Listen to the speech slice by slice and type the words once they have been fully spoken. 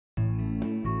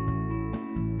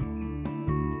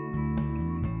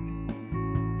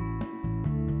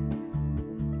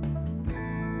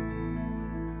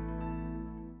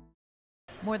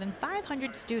More than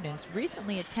 500 students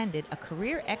recently attended a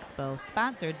career expo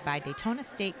sponsored by Daytona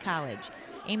State College,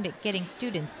 aimed at getting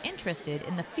students interested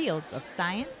in the fields of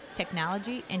science,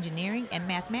 technology, engineering, and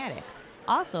mathematics,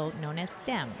 also known as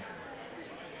STEM.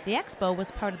 The expo was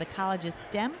part of the college's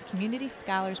STEM Community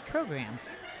Scholars Program,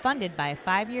 funded by a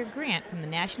 5-year grant from the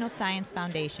National Science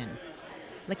Foundation.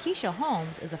 Lakeisha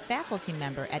Holmes is a faculty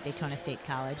member at Daytona State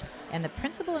College and the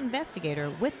principal investigator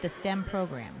with the STEM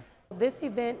program. This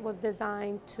event was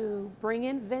designed to bring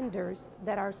in vendors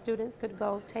that our students could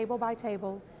go table by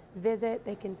table, visit,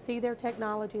 they can see their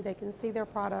technology, they can see their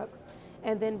products,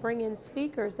 and then bring in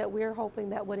speakers that we're hoping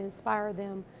that would inspire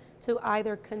them to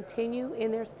either continue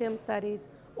in their STEM studies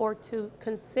or to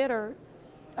consider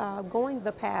going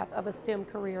the path of a STEM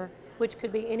career, which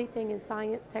could be anything in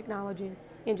science, technology,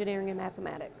 engineering, and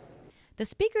mathematics. The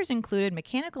speakers included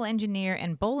mechanical engineer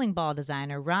and bowling ball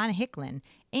designer Ron Hicklin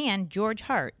and George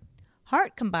Hart.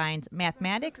 Hart combines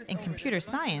mathematics and computer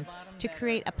science to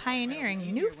create a pioneering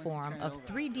new form of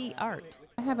 3D art.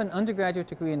 I have an undergraduate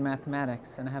degree in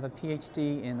mathematics and I have a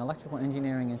PhD in electrical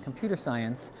engineering and computer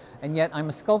science, and yet I'm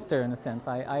a sculptor in a sense.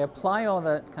 I apply all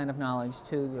that kind of knowledge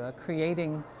to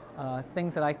creating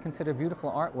things that I consider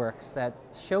beautiful artworks that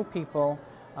show people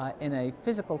in a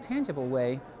physical, tangible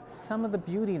way some of the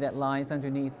beauty that lies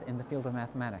underneath in the field of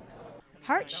mathematics.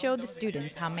 Hart showed the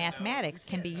students how mathematics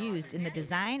can be used in the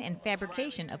design and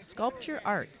fabrication of sculpture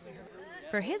arts.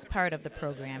 For his part of the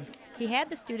program, he had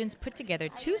the students put together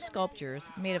 2 sculptures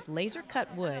made of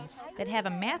laser-cut wood that have a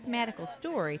mathematical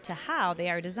story to how they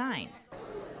are designed.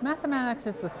 Mathematics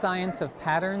is the science of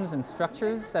patterns and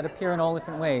structures that appear in all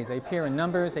different ways. They appear in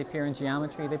numbers, they appear in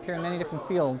geometry, they appear in many different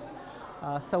fields.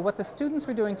 So what the students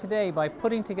were doing today, by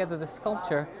putting together the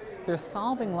sculpture, they're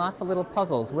solving lots of little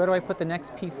puzzles. Where do I put the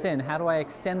next piece in? How do I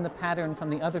extend the pattern from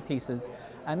the other pieces?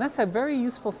 And that's a very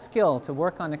useful skill, to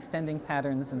work on extending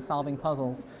patterns and solving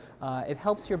puzzles. It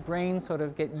helps your brain sort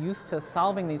of get used to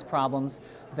solving these problems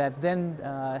that then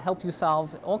help you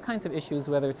solve all kinds of issues,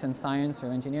 whether it's in science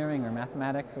or engineering or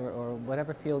mathematics or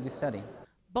whatever field you study.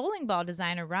 Bowling ball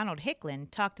designer Ronald Hicklin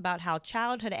talked about how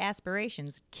childhood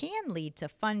aspirations can lead to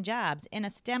fun jobs in a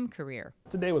STEM career.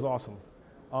 Today was awesome.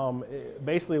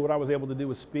 Basically what I was able to do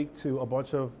was speak to a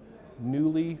bunch of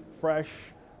newly fresh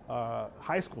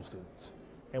high school students.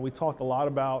 And we talked a lot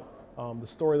about the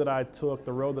story that I took,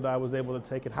 the road that I was able to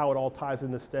take, and how it all ties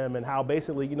into STEM, and how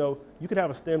basically, you could have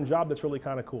a STEM job that's really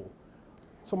kind of cool.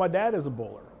 So my dad is a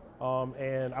bowler,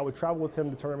 and I would travel with him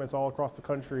to tournaments all across the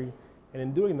country. And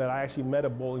in doing that, I actually met a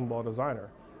bowling ball designer.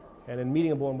 And in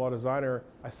meeting a bowling ball designer,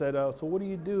 I said, so what do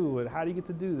you do? And how do you get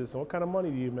to do this? And what kind of money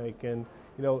do you make? And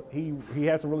he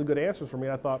had some really good answers for me.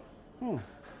 And I thought,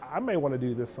 I may want to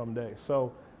do this someday.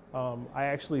 So I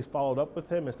actually followed up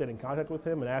with him and stayed in contact with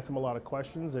him and asked him a lot of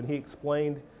questions. And he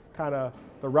explained kind of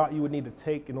the route you would need to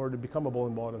take in order to become a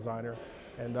bowling ball designer.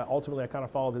 And ultimately, I kind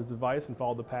of followed his advice and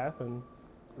followed the path and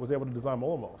was able to design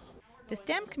bowling balls. The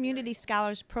STEM Community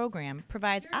Scholars Program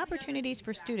provides opportunities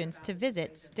for students to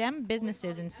visit STEM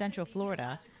businesses in Central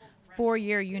Florida,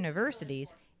 4-year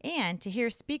universities, and to hear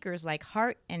speakers like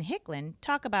Hart and Hicklin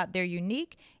talk about their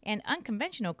unique and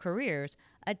unconventional careers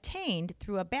attained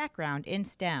through a background in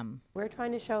STEM. We're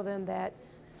trying to show them that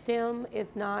STEM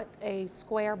is not a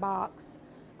square box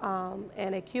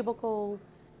and a cubicle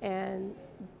and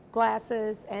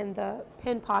glasses and the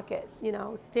pen pocket.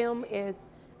 STEM is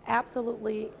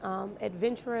absolutely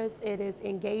adventurous, it is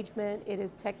engagement, it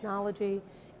is technology,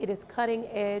 it is cutting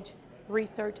edge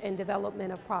research and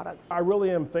development of products. I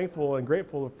really am thankful and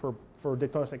grateful for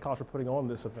Daytona State College for putting on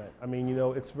this event. I mean,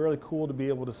 it's really cool to be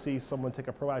able to see someone take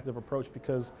a proactive approach,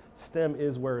 because STEM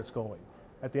is where it's going.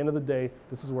 At the end of the day,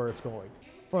 this is where it's going.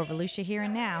 For Volusia Here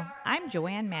and Now, I'm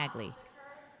Joanne Magley.